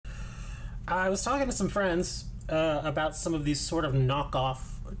I was talking to some friends about some of these sort of knockoff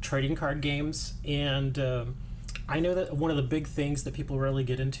trading card games, and I know that one of the big things that people really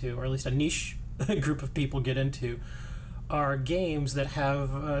get into, or at least a niche group of people get into, are games that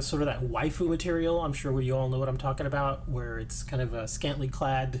have sort of that waifu material. I'm sure you all know what I'm talking about, where it's kind of scantily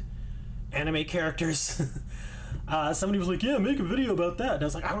clad anime characters. Somebody was like, yeah, make a video about that. And I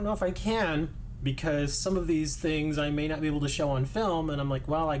was like, I don't know if I can, because some of these things I may not be able to show on film. And I'm like,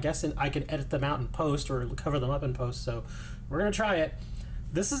 well, I guess I can edit them out in post or cover them up in post. So we're going to try it.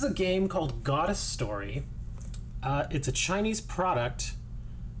 This is a game called Goddess Story. It's a Chinese product,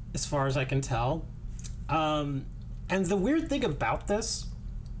 as far as I can tell. And the weird thing about this,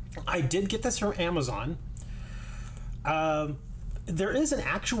 I did get this from Amazon. There is an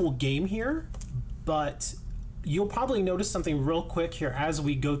actual game here, but you'll probably notice something real quick here as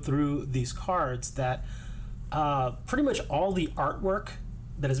we go through these cards, that pretty much all the artwork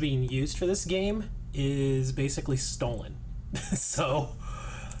that is being used for this game is basically stolen. So,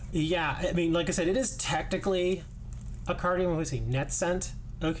 yeah, I mean, like I said, it is technically a card game. Let me see, NetCent.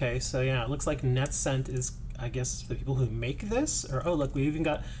 Okay, so yeah, it looks like NetCent is, I guess, the people who make this. Or, oh, look, we even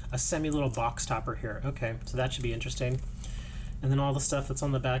got a semi-little box topper here. Okay, so that should be interesting. And then all the stuff that's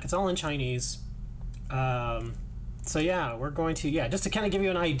on the back, it's all in Chinese. So yeah, we're going to, just to kind of give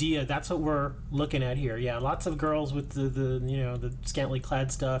you an idea, that's what we're looking at here. Yeah, lots of girls with the scantily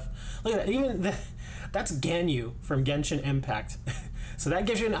clad stuff. Look at that, even that's Ganyu from Genshin Impact. So that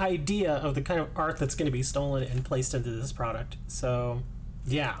gives you an idea of the kind of art that's going to be stolen and placed into this product. So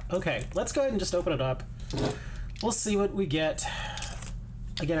yeah, okay, let's go ahead and just open it up. We'll see what we get.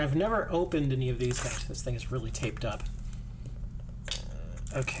 Again, I've never opened any of these. Gosh, this thing is really taped up.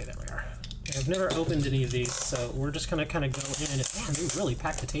 Okay, there we are. I've never opened any of these, so we're just gonna kind of go in and, man, they really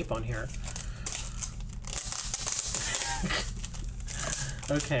packed the tape on here.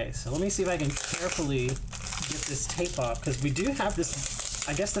 Okay, so let me see if I can carefully get this tape off, because we do have this,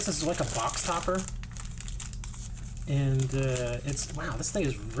 I guess this is like a box topper. And it's, wow, this thing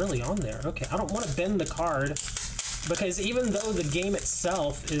is really on there. Okay, I don't want to bend the card, because even though the game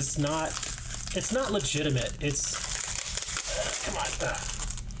itself is not, it's not legitimate. It's, come on,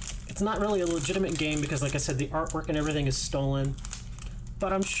 it's not really a legitimate game, because like I said, the artwork and everything is stolen.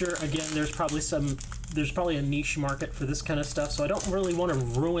 But I'm sure, again, there's probably a niche market for this kind of stuff, so I don't really want to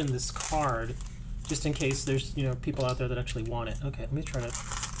ruin this card, just in case there's, people out there that actually want it. Okay, let me try to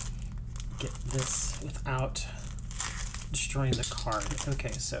get this without destroying the card.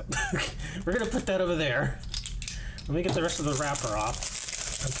 Okay, so we're gonna put that over there. Let me get the rest of the wrapper off.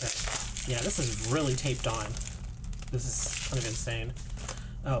 Okay, yeah, this is really taped on. This is kind of insane.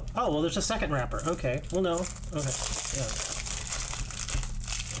 Oh, well, there's a second wrapper. Okay, well, no. Okay, yeah,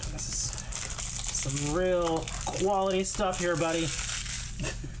 this is some real quality stuff here, buddy.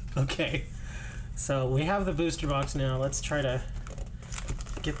 Okay, so we have the booster box now. Let's try to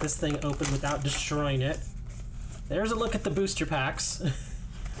get this thing open without destroying it. There's a look at the booster packs.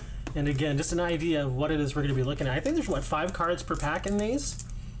 And again, just an idea of what it is we're going to be looking at. I think there's, what, 5 cards per pack in these?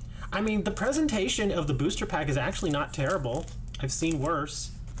 I mean, the presentation of the booster pack is actually not terrible. I've seen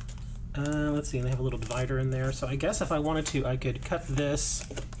worse. Let's see, and they have a little divider in there. So I guess if I wanted to, I could cut this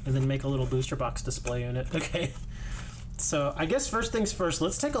and then make a little booster box display in it. Okay. So I guess first things first,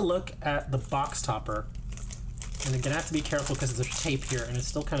 let's take a look at the box topper. And again, I have to be careful because there's tape here and it's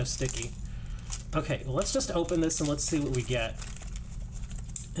still kind of sticky. Okay, well, let's just open this and let's see what we get.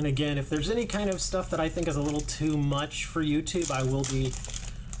 And again, if there's any kind of stuff that I think is a little too much for YouTube, I will be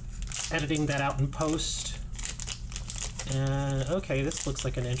editing that out in post. And okay, this looks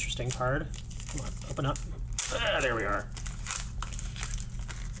like an interesting card. Come on, open up. There we are.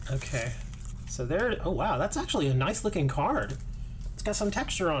 Okay, so there, oh wow, that's actually a nice looking card. It's got some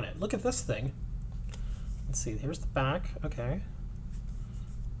texture on it. Look at this thing. Let's see, here's the back. Okay.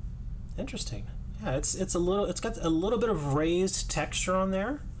 Interesting. Yeah, it's got a little bit of raised texture on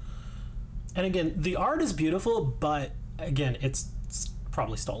there. And again, the art is beautiful, but again, it's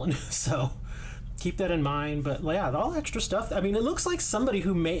probably stolen. So keep that in mind. But yeah, all extra stuff. I mean, it looks like somebody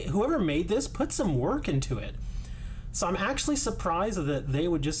whoever made this put some work into it. So I'm actually surprised that they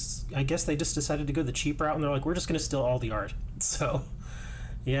would just, I guess they just decided to go the cheap route and they're like, we're just going to steal all the art. So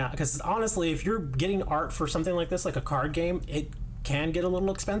yeah, because honestly, if you're getting art for something like this, like a card game, it can get a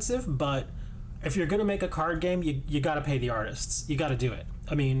little expensive, but if you're going to make a card game, you got to pay the artists. You got to do it.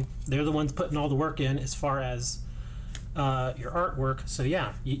 I mean, they're the ones putting all the work in as far as your artwork. So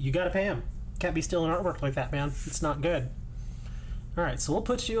yeah, you got to pay them. Can't be stealing artwork like that, man. It's not good. All right, so we'll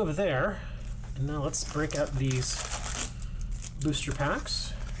put you over there. And now let's break out these booster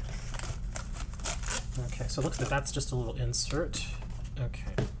packs. Okay, so it looks like that's just a little insert.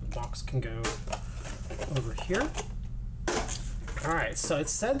 Okay, box can go over here. All right, so it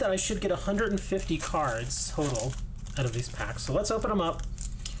said that I should get 150 cards total out of these packs. So let's open them up,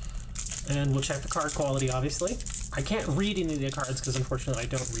 and we'll check the card quality, obviously. I can't read any of the cards because, unfortunately, I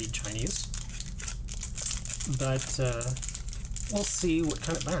don't read Chinese. But we'll see what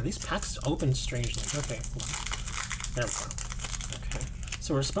kind of... Man, these packs open strangely. Okay, there we go. Okay,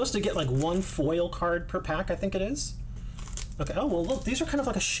 so we're supposed to get like one foil card per pack, I think it is. Okay, oh, well, look, these are kind of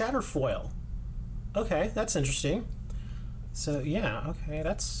like a shatter foil. Okay, that's interesting. So, yeah, okay,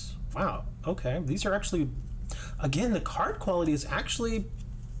 that's... Wow, okay. These are actually... Again, the card quality is actually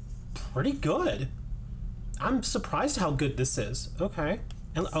pretty good. I'm surprised how good this is. Okay.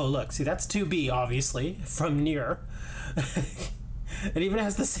 And, oh, look, see, that's 2B, obviously, from Nier. It even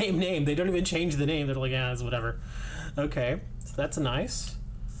has the same name. They don't even change the name. They're like, yeah, it's whatever. Okay, so that's nice.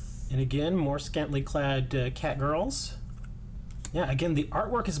 And again, more scantily clad cat girls. Yeah, again, the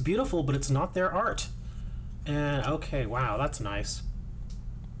artwork is beautiful, but it's not their art. And okay, wow, that's nice.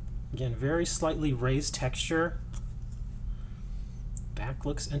 Again, very slightly raised texture. Back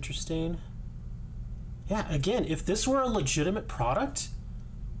looks interesting. Yeah, again, if this were a legitimate product,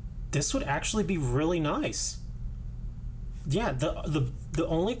 this would actually be really nice. Yeah, the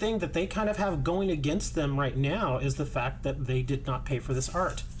only thing that they kind of have going against them right now is the fact that they did not pay for this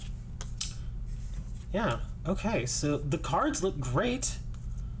art. Yeah, okay, so the cards look great.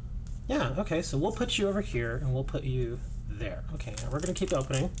 Yeah, okay, so we'll put you over here, and we'll put you there. Okay, now we're going to keep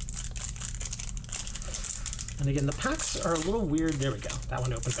opening. And again, the packs are a little weird. There we go. That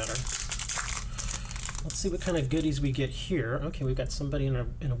one opened better. Let's see what kind of goodies we get here. Okay, we've got somebody in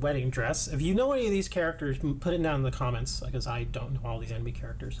a wedding dress. If you know any of these characters, put it down in the comments, because I don't know all these enemy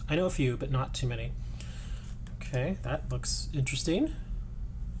characters. I know a few, but not too many. Okay, that looks interesting.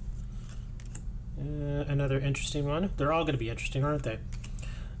 Another interesting one. They're all going to be interesting, aren't they?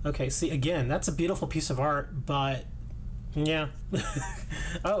 Okay, see, again, that's a beautiful piece of art, but yeah.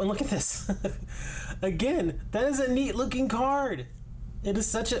 Oh, and look at this. Again, that is a neat looking card. It is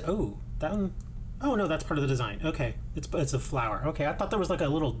such a... Oh, that one... Oh, no, that's part of the design. Okay, it's a flower. Okay, I thought there was like a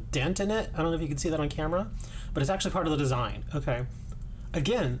little dent in it. I don't know if you can see that on camera, but it's actually part of the design. Okay.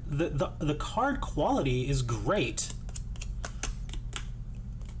 Again, the card quality is great.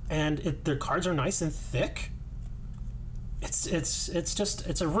 And their cards are nice and thick.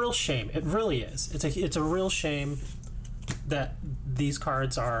 It's a real shame. It really is. It's a real shame that these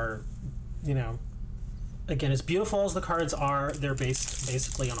cards are, you know, again, as beautiful as the cards are, they're based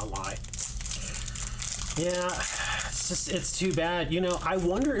basically on a lie. Yeah, it's too bad. You know, I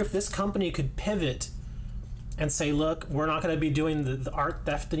wonder if this company could pivot and say, look, we're not going to be doing the art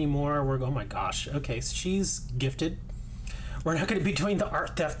theft anymore. Oh my gosh. Okay, so she's gifted. We're not going to be doing the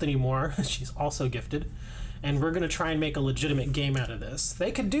art theft anymore. She's also gifted. And we're going to try and make a legitimate game out of this.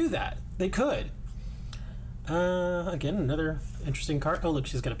 They could do that. They could. Again, another interesting card. Oh, look,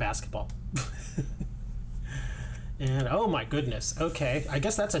 she's got a basketball. And, oh my goodness. Okay, I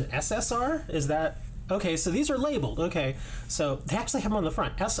guess that's an SSR? Is that... Okay, so these are labeled. Okay, so they actually have them on the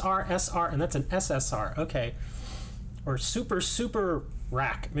front. SR, SR, and that's an SSR. Okay. Or super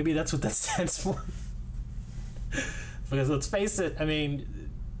rack. Maybe that's what that stands for. Because let's face it, I mean,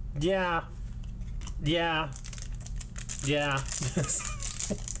 yeah.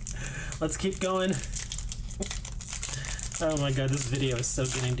 Let's keep going. Oh my god, this video is so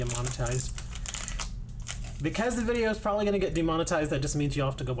getting demonetized. Because the video is probably going to get demonetized, that just means you'll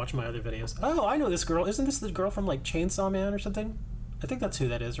have to go watch my other videos. Oh, I know this girl. Isn't this the girl from, like, Chainsaw Man or something? I think that's who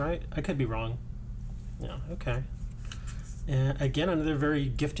that is, right? I could be wrong. Yeah, okay. And again, another very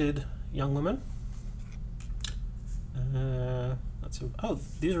gifted young woman. Let's see. Oh,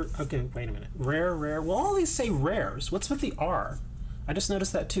 these are... Okay, wait a minute. Rare. Well, all these say rares. What's with the R? I just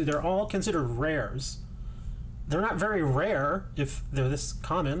noticed that, too. They're all considered rares. They're not very rare if they're this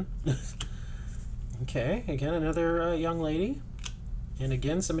common. Okay, again, another young lady. And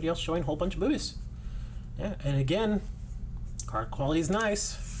again, somebody else showing a whole bunch of boobies. Yeah, and again, card quality is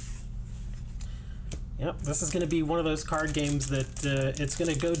nice. Yep, this is going to be one of those card games that it's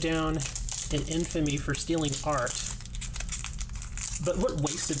going to go down in infamy for stealing art. But what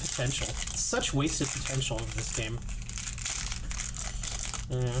wasted potential. Such wasted potential of this game.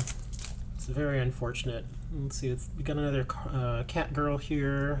 Yeah, it's very unfortunate. Let's see, we got another cat girl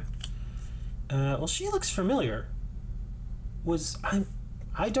here. Well, she looks familiar.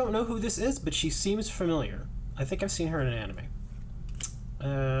 I don't know who this is, but she seems familiar. I think I've seen her in an anime.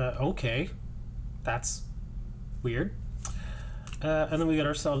 Okay. That's weird. And then we got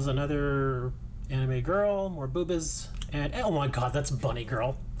ourselves another anime girl, more boobas, and oh my god, that's Bunny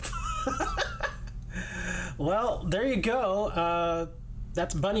Girl. Well, there you go.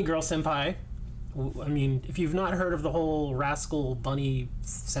 that's Bunny Girl Senpai. I mean, if you've not heard of the whole Rascal Bunny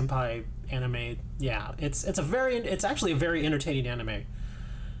Senpai anime, yeah, it's actually a very entertaining anime.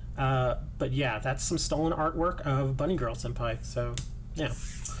 But yeah, that's some stolen artwork of Bunny Girl Senpai. So yeah,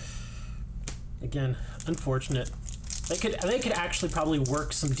 again, unfortunate. They could actually probably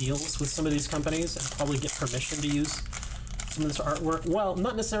work some deals with some of these companies and probably get permission to use some of this artwork. Well,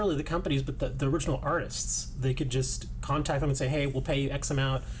 not necessarily the companies, but the original artists. They could just contact them and say, hey, we'll pay you X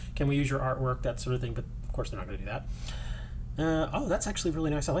amount. Can we use your artwork? That sort of thing. But of course, they're not going to do that. Oh, that's actually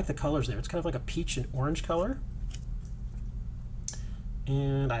really nice. I like the colors there. It's kind of like a peach and orange color.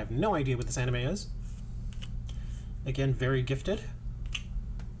 And I have no idea what this anime is. Again, very gifted.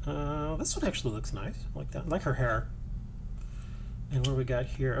 This one actually looks nice. I like that. I like her hair. And what do we got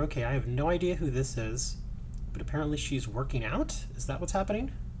here? Okay, I have no idea who this is, but apparently she's working out. Is that what's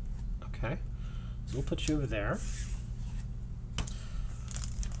happening? Okay, so we'll put you over there. All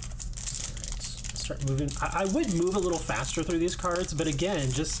right, start moving. I would move a little faster through these cards, but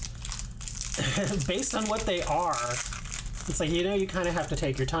again, just based on what they are, it's like, you know, you kind of have to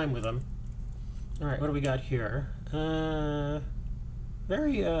take your time with them. All right, what do we got here? I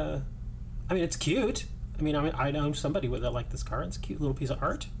mean, it's cute. I mean, I know somebody that like this card. It's a cute little piece of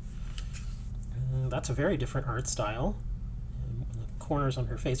art. That's a very different art style. The corners on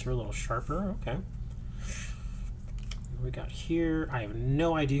her face are a little sharper. Okay. What we got here? I have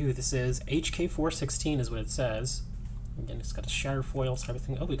no idea who this is. HK416 is what it says. Again, it's got a shatter foil type of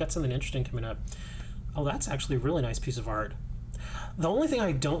thing. Oh, we got something interesting coming up. Oh, that's actually a really nice piece of art. The only thing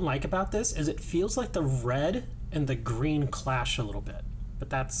I don't like about this is it feels like the red and the green clash a little bit. But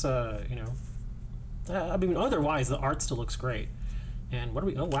that's, you know, I mean, otherwise the art still looks great. And what do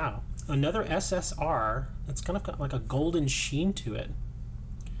we, oh wow, another SSR. It's kind of got like a golden sheen to it.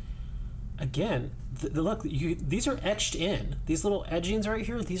 Again, look, these are etched in. These little edgings right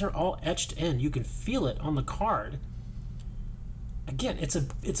here, these are all etched in. You can feel it on the card. Again, it's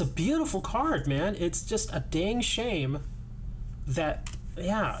a beautiful card, man. It's just a dang shame that,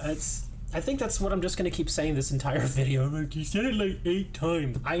 yeah, I think that's what I'm just going to keep saying this entire video. I'm like, you said it like 8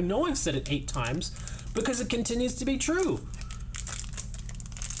 times. I know I've said it 8 times because it continues to be true.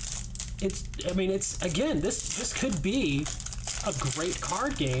 I mean, again, this could be a great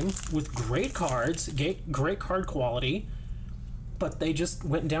card game with great cards, great card quality, but they just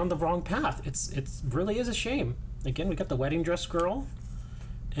went down the wrong path. It really is a shame. Again, we got the wedding dress girl,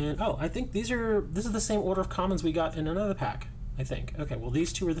 and oh, I think this is the same order of commons we got in another pack. I think. Okay, well,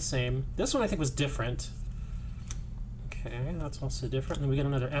 these two are the same. This one I think was different. Okay, that's also different. And then we get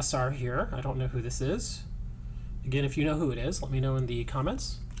another SR here. I don't know who this is. Again, if you know who it is, let me know in the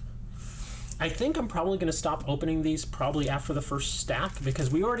comments. I think I'm probably going to stop opening these probably after the first stack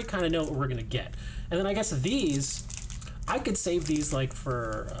because we already kind of know what we're going to get. And then I guess these, I could save these like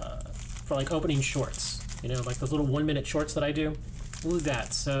for like opening shorts. You know, like those little 1-minute shorts that I do. We'll do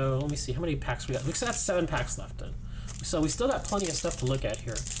that. So let me see how many packs we got. We still have 7 packs left. So we still got plenty of stuff to look at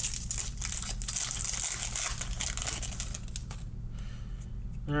here.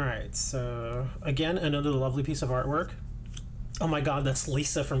 Alright, so again, another lovely piece of artwork. Oh my god, that's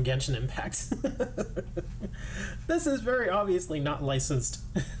Lisa from Genshin Impact. This is very obviously not licensed.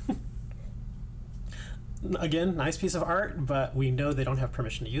 Again, nice piece of art, but we know they don't have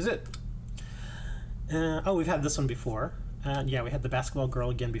permission to use it. Oh, we've had this one before. Yeah, we had the basketball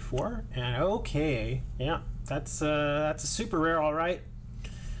girl again before. And okay, yeah. That's a super rare, all right.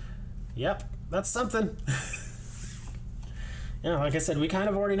 Yep, that's something. Yeah, like I said, we kind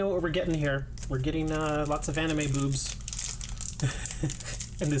of already know what we're getting here. We're getting lots of anime boobs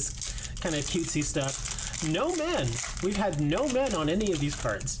and this kind of cutesy stuff. No men. We've had no men on any of these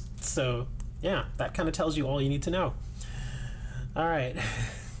cards. So yeah, that kind of tells you all you need to know. All right.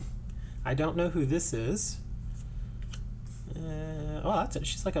 I don't know who this is. Oh, that's it.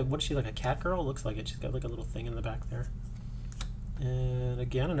 She's like what is she, like a cat girl? Looks like it. She's got like a little thing in the back there. And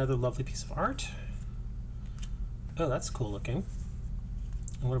again, another lovely piece of art. Oh, that's cool looking.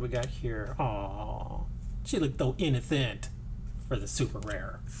 And what do we got here? Aww. She looked so innocent for the super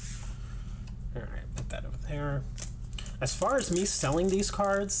rare. All right, put that over there. As far as me selling these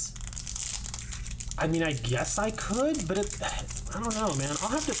cards, I mean, I guess I could, but I don't know, man. I'll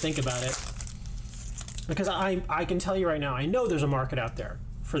have to think about it. Because I can tell you right now, I know there's a market out there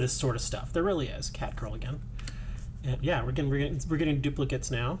for this sort of stuff. There really is. Cat girl again. And yeah, we're getting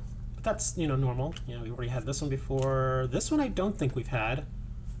duplicates now. But that's, you know, normal. You know, we already had this one before. This one I don't think we've had.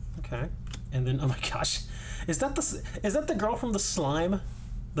 Okay. And then, oh my gosh. Is that the girl from the slime?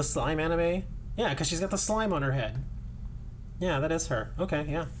 The slime anime? Yeah, because she's got the slime on her head. Yeah, that is her. Okay,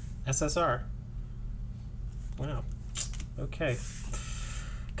 yeah. SSR. Wow. Okay.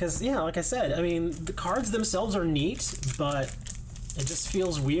 Because, yeah, like I said, I mean, the cards themselves are neat, but it just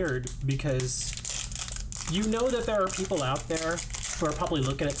feels weird because you know that there are people out there who are probably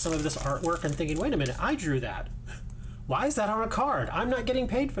looking at some of this artwork and thinking, wait a minute, I drew that. Why is that on a card? I'm not getting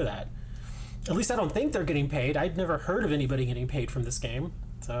paid for that. At least I don't think they're getting paid. I'd never heard of anybody getting paid from this game.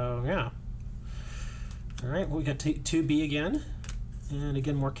 So, yeah. All right, we got 2B again. And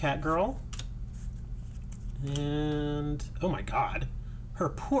again, more Catgirl. And, oh my god. Her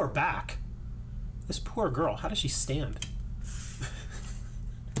poor back. This poor girl, how does she stand?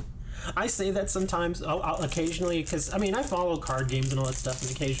 I say that sometimes, I'll occasionally, because, I mean, I follow card games and all that stuff, and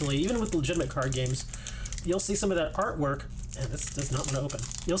occasionally, even with legitimate card games, you'll see some of that artwork, and this does not want to open.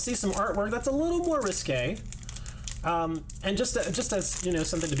 You'll see some artwork that's a little more risque, and just as, you know,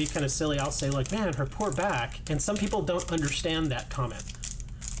 something to be kind of silly, I'll say, like, man, her poor back, and some people don't understand that comment.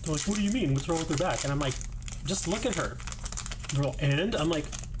 They're like, what do you mean? What's wrong with her back? And I'm like, just look at her. Girl, and? I'm like,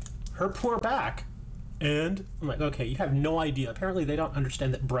 her poor back. And? I'm like, okay, you have no idea. Apparently they don't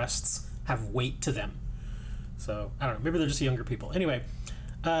understand that breasts have weight to them. So, I don't know. Maybe they're just younger people. Anyway,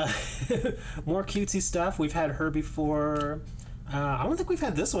 more cutesy stuff. We've had her before. I don't think we've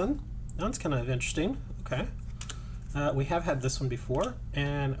had this one. That one's kind of interesting. Okay. We have had this one before.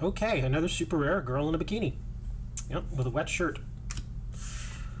 And, okay, another super rare girl in a bikini. Yep, with a wet shirt.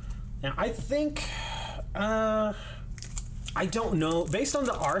 Now, I think... I don't know. Based on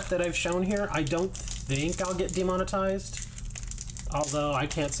the art that I've shown here, I don't think I'll get demonetized. Although I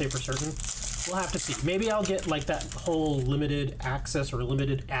can't say for certain. We'll have to see. Maybe I'll get like that whole limited access or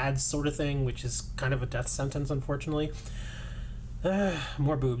limited ads sort of thing, which is kind of a death sentence, unfortunately.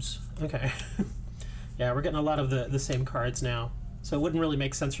 More boobs. Okay. Yeah, we're getting a lot of the same cards now. So it wouldn't really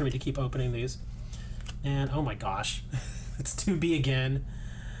make sense for me to keep opening these. And oh my gosh. It's 2B again.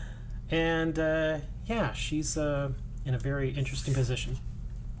 And yeah, she's... in a very interesting position.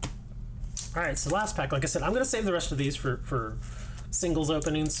 All right, so last pack. Like I said, I'm going to save the rest of these for singles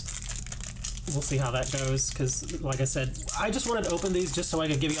openings. We'll see how that goes, because like I said, I just wanted to open these just so I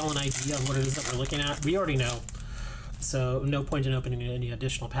could give you all an idea on what it is that we're looking at. We already know, so no point in opening any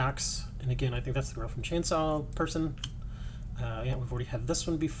additional packs. And again, I think that's the girl from Chainsaw Person. Yeah, we've already had this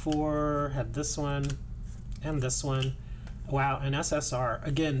one before, had this one, and this one. Wow, an SSR.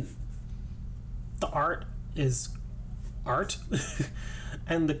 Again, the art is art.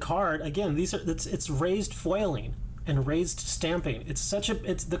 And the card, again, these are it's raised foiling and raised stamping. It's such a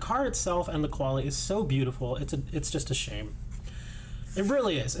the card itself and the quality is so beautiful. It's just a shame. It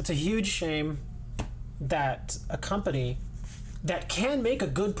really is. It's a huge shame that a company that can make a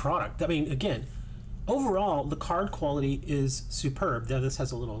good product. I mean, again, overall the card quality is superb. Now this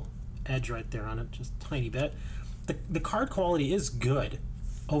has a little edge right there on it, just a tiny bit. The card quality is good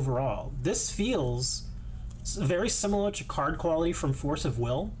overall. This feels very similar to card quality from Force of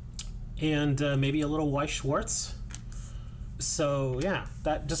Will and maybe a little Weiss Schwarz. So yeah,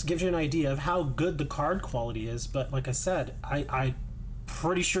 that just gives you an idea of how good the card quality is. But like I said, I'm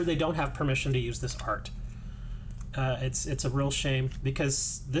pretty sure they don't have permission to use this art. It's a real shame,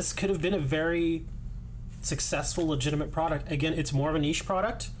 because this could have been a very successful, legitimate product. Again, it's more of a niche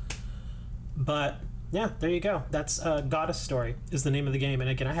product, but yeah, there you go. That's Goddess Story is the name of the game.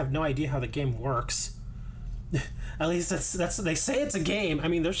 And again, I have no idea how the game works. At least that's they say it's a game. I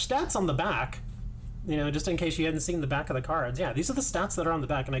mean, there's stats on the back, you know, just in case you hadn't seen the back of the cards. Yeah, these are the stats that are on the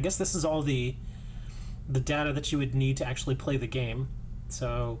back, and I guess this is all the data that you would need to actually play the game.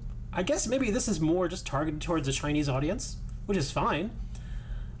 So I guess maybe this is more just targeted towards a Chinese audience, which is fine.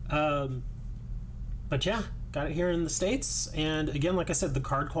 But yeah, got it here in the States, and again, like I said, the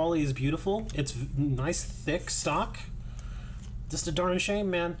card quality is beautiful. It's nice, thick stock. Just a darn shame,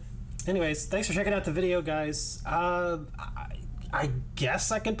 man. Anyways, thanks for checking out the video, guys. I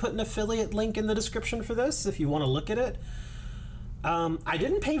guess I can put an affiliate link in the description for this if you want to look at it. I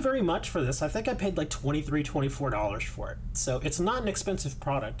didn't pay very much for this. I think I paid like $23, $24 for it. So it's not an expensive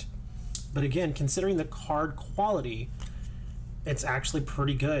product. But again, considering the card quality, it's actually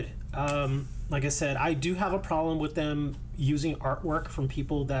pretty good. Like I said, I do have a problem with them using artwork from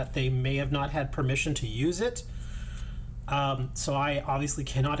people that they may have not had permission to use it. So I obviously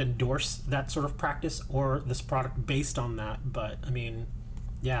cannot endorse that sort of practice or this product based on that. But I mean,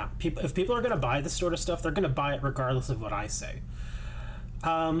 yeah, if people are going to buy this sort of stuff, they're going to buy it regardless of what I say.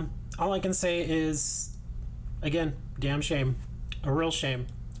 All I can say is, again, damn shame, a real shame.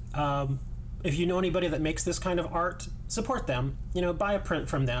 If you know anybody that makes this kind of art, support them, you know, buy a print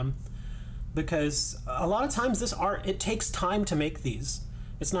from them, because a lot of times this art, it takes time to make these.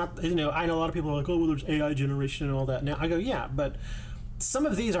 It's not, you know, I know a lot of people are like, oh, well, there's AI generation and all that. Now I go, yeah, but some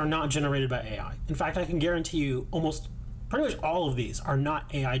of these are not generated by AI. In fact, I can guarantee you almost pretty much all of these are not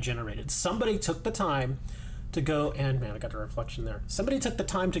AI generated. Somebody took the time to go and, man, I got a reflection there. Somebody took the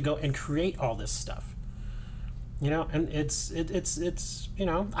time to go and create all this stuff. You know, and it's you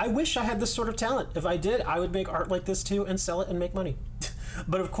know, I wish I had this sort of talent. If I did, I would make art like this too and sell it and make money.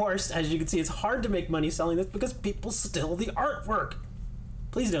 But of course, as you can see, it's hard to make money selling this because people steal the artwork.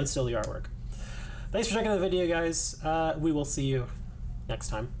 Please don't steal the artwork. Thanks for checking out the video, guys. We will see you next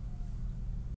time.